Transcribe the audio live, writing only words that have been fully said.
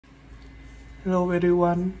Hello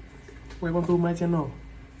everyone, welcome to my channel.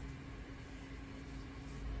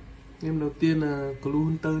 Game đầu tiên là Blue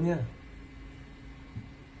Hunter nhé.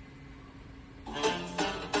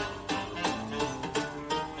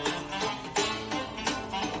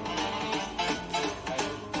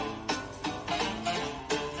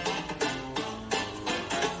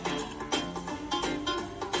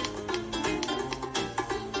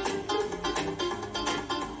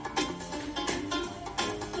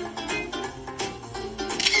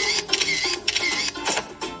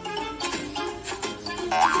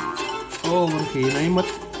 Ô, con khỉ lấy mất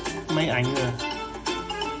máy ảnh rồi.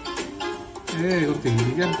 Ê, con khỉ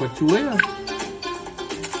đi ăn quả chuối rồi.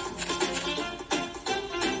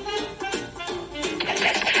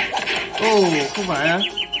 Ô, không phải á?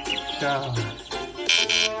 Trời.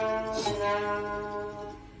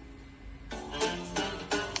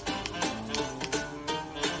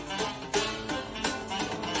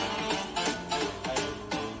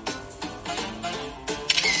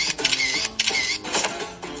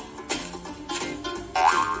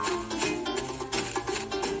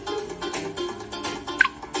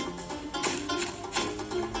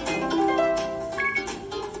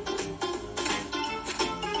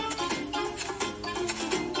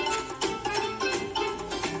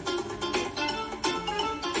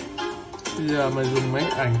 Bây giờ mà dùng máy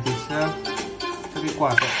ảnh thì sao? Cho cái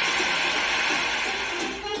quạt này.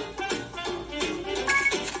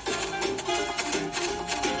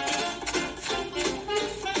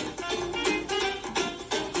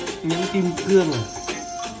 Những kim cương à?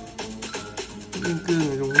 Kim cương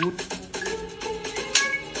này dùng hút.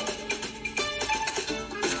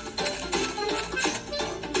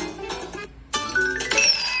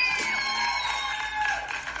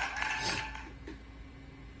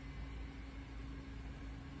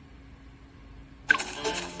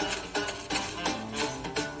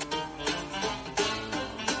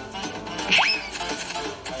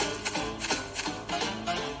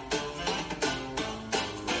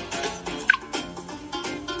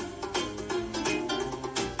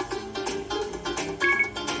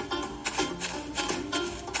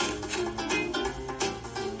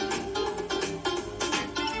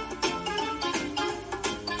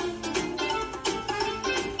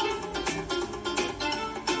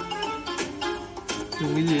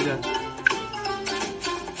 Dùng cái gì rồi?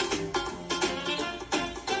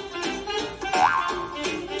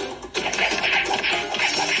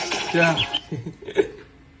 Chà.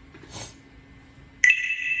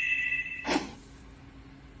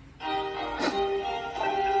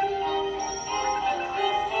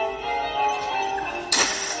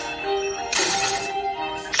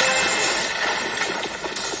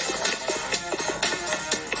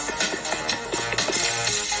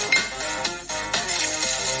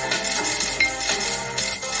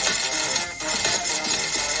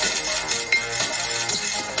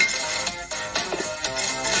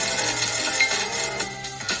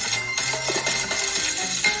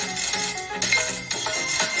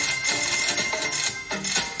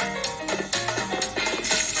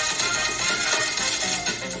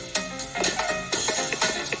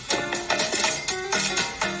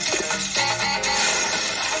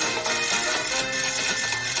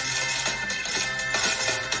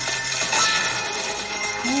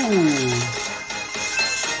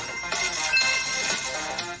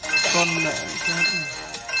 Con lợn chết.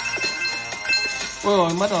 Ôi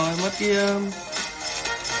rồi, mất kia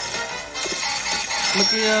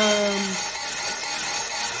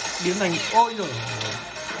biến thành, ôi rồi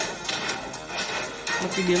mất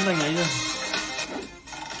cái biến thành ấy rồi.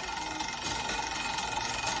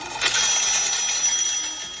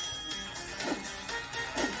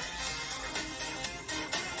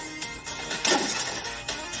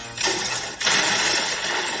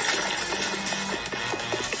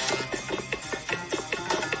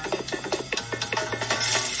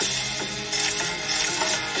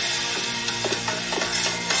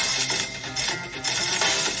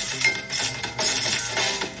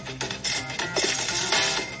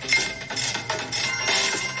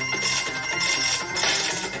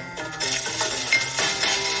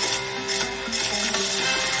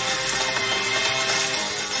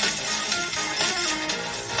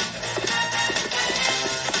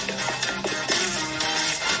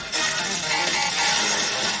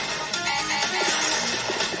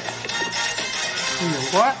 Nhiều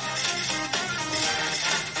quá.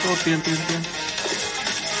 Ô, tiền.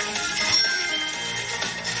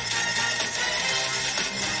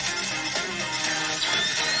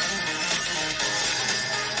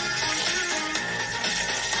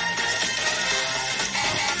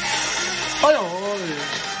 Ôi dồi ôi.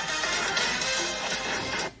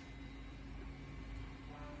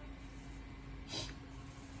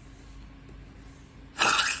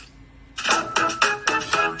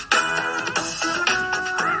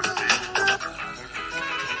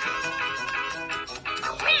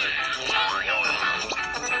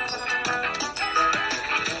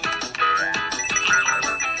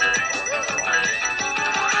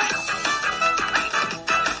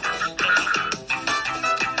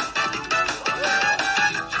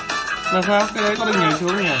 Là sao? Cái đấy có được nhảy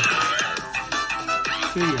xuống nhỉ?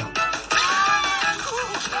 Chưa hiểu.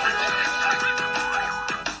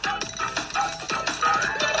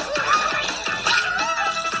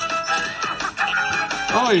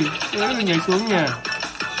 Ôi, cái đấy được nhảy xuống nhỉ?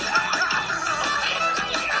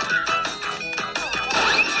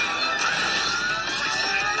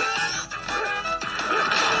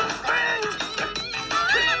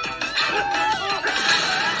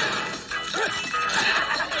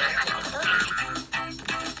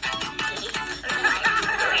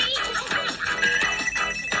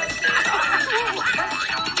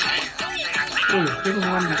 Ui, cái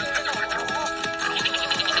không ăn được.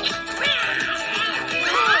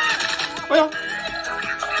 Ôi ôi.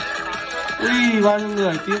 Ui, bao nhiêu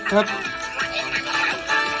người tiếc thật.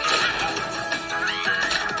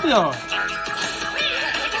 Ui giời.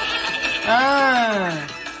 À,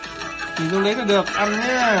 mình dùng đấy là được ăn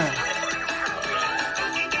nhá.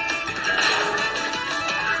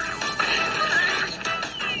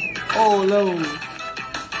 Ô lâu.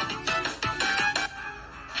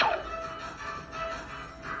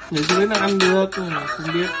 Nhảy xuống đấy là ăn được,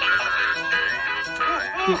 không biết.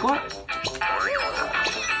 Thiệt quá.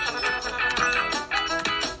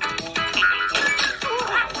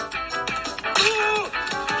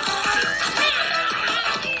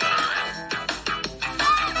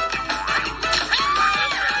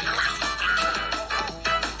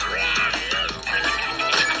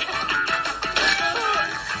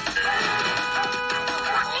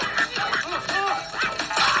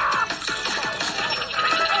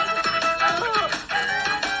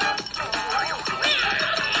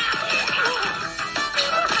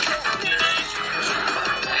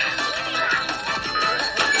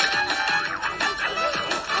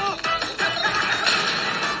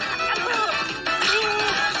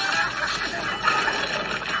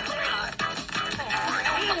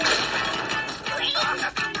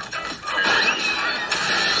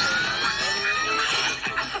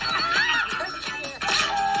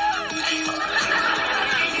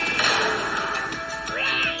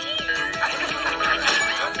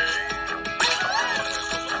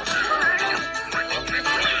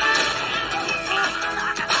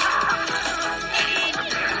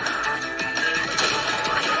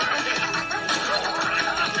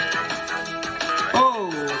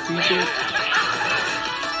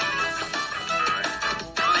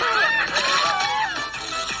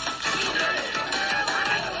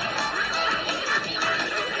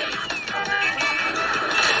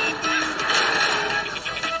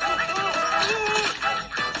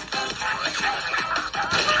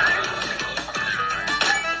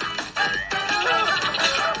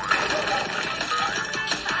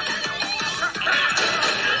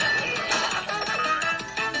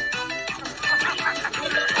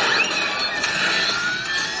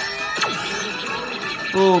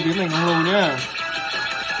 Ô, biến thành khổng lồ nhá.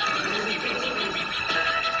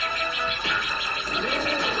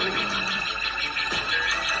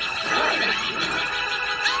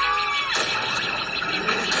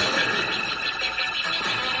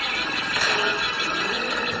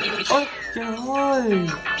 Ôi, trời ơi.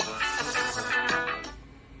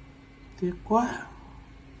 Tiếc quá.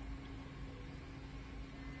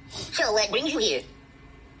 So what brings you here?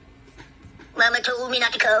 Mama told me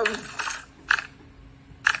not to come.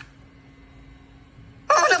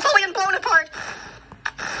 Oh, Napoleon Bonaparte!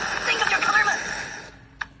 Think of your karma!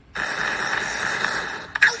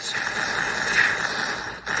 Ouch!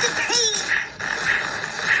 The pain!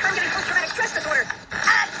 I'm getting post-traumatic stress disorder!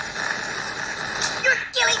 Ah! You're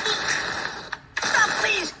killing me! Stop,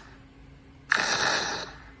 please!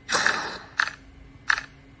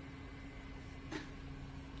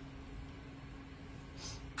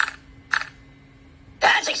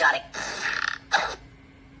 That's exotic!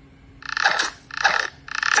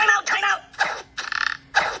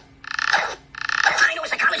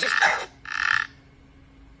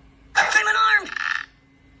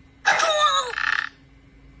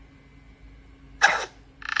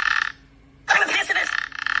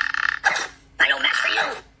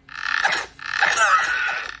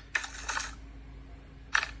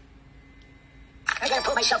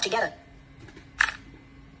 Myself together.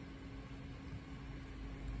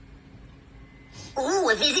 Ooh,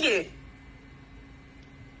 a visitor.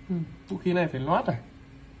 Vũ khí này phải loát rồi.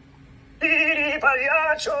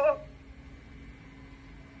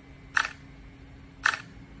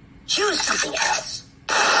 Choose something else.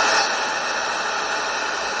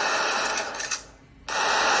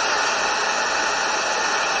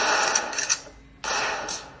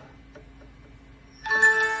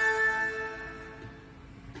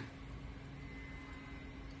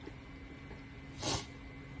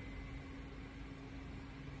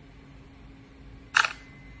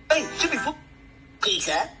 Hey, should be full. Yes,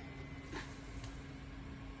 sir.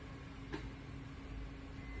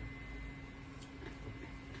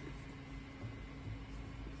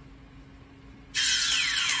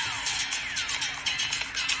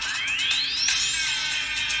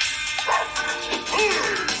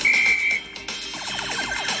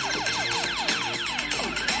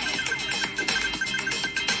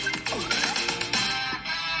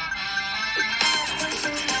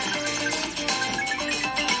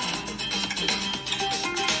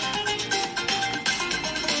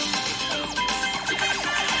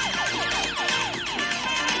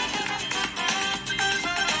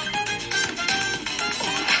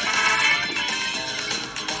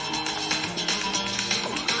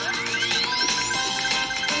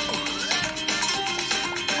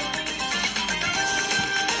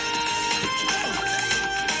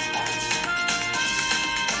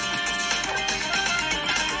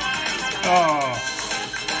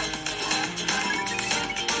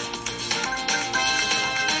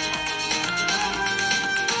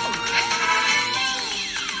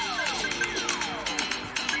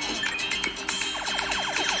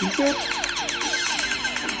 Chết.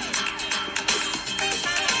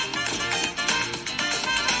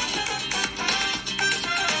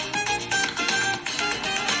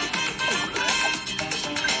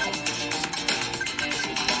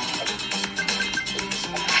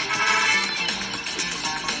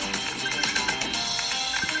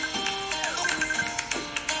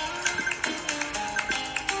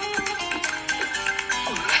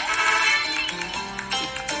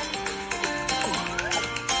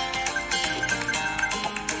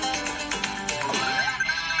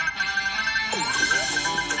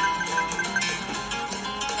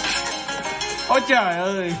 Ôi trời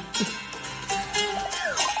ơi.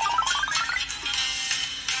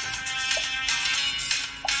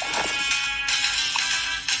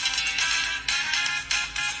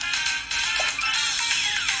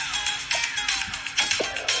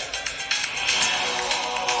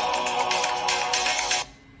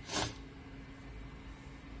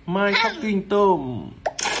 Mai khóc kinh tôm.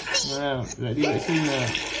 Nào, lại đi vệ sinh nào.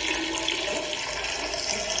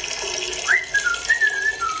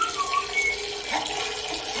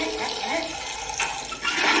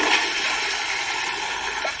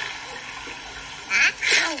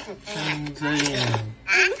 Dây này,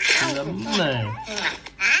 nấm này,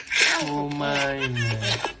 ô mai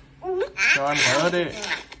này, cho ăn quả ớt đi.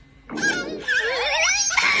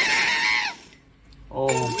 Ồ,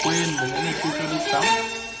 quên, đừng này chưa cho đi tắm.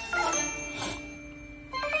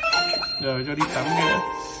 Giờ cho đi tắm nữa.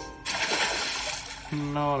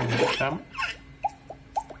 No là đi tắm.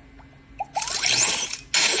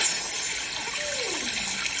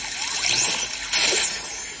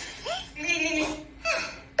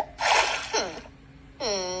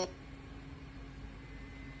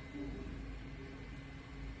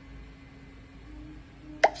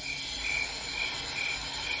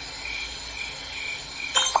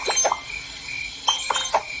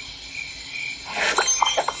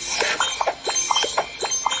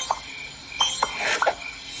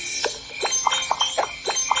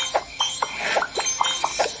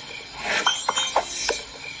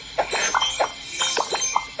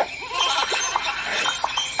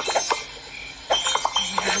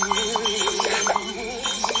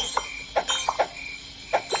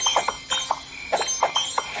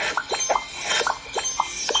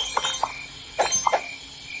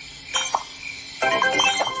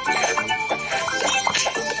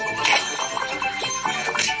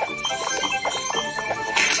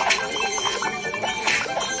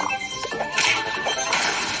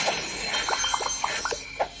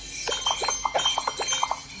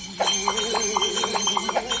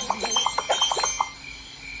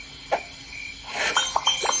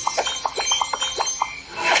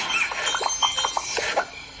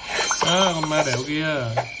 Con ma đẻo kia.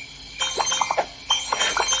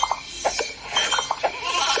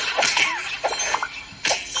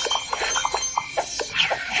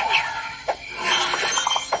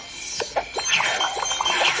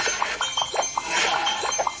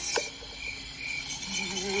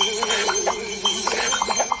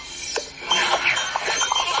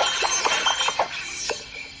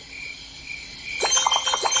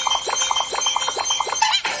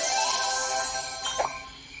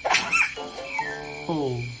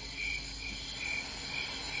 Ồ.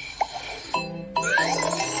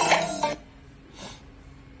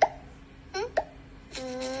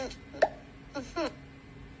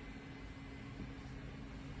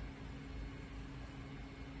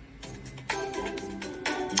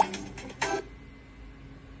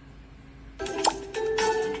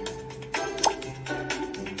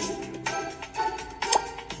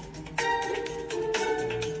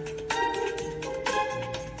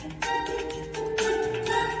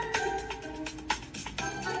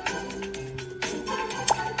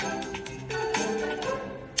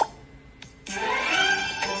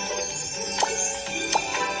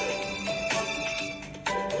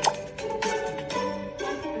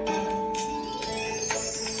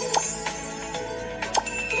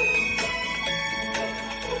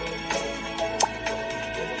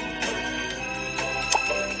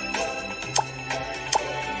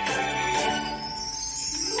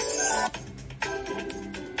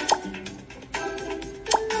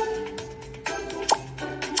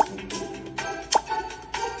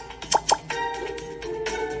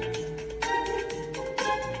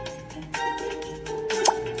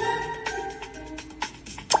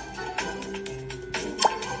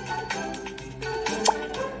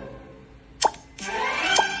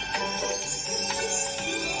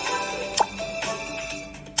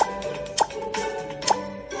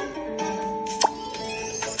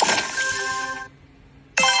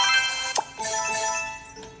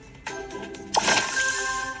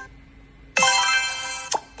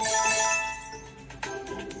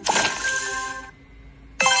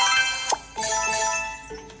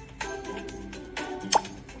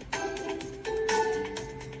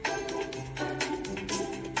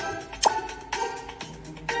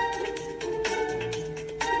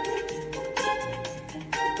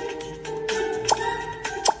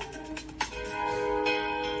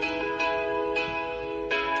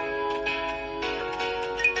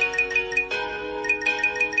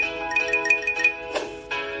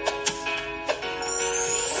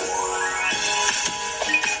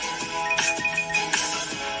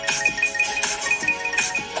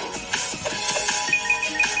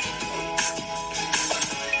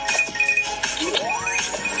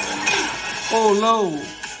 Oh no.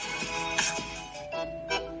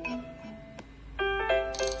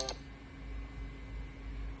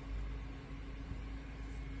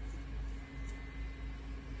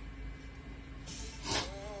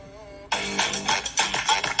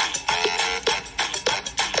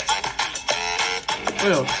 Ôi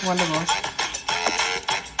dồi, không ăn được rồi.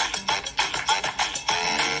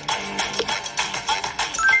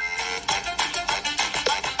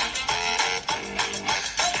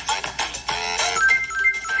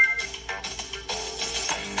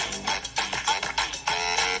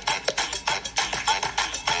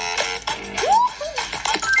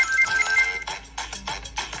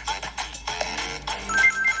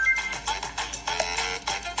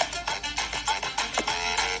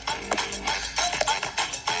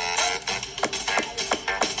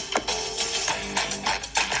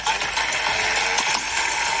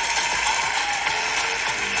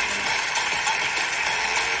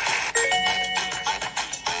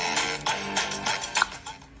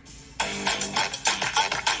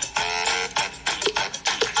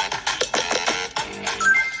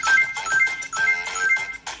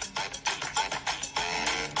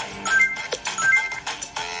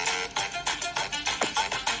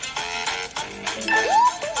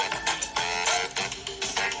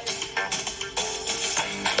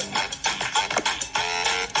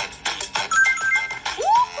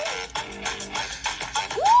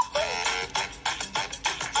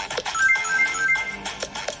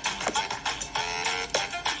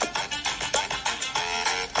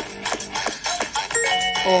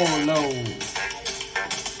 Oh no.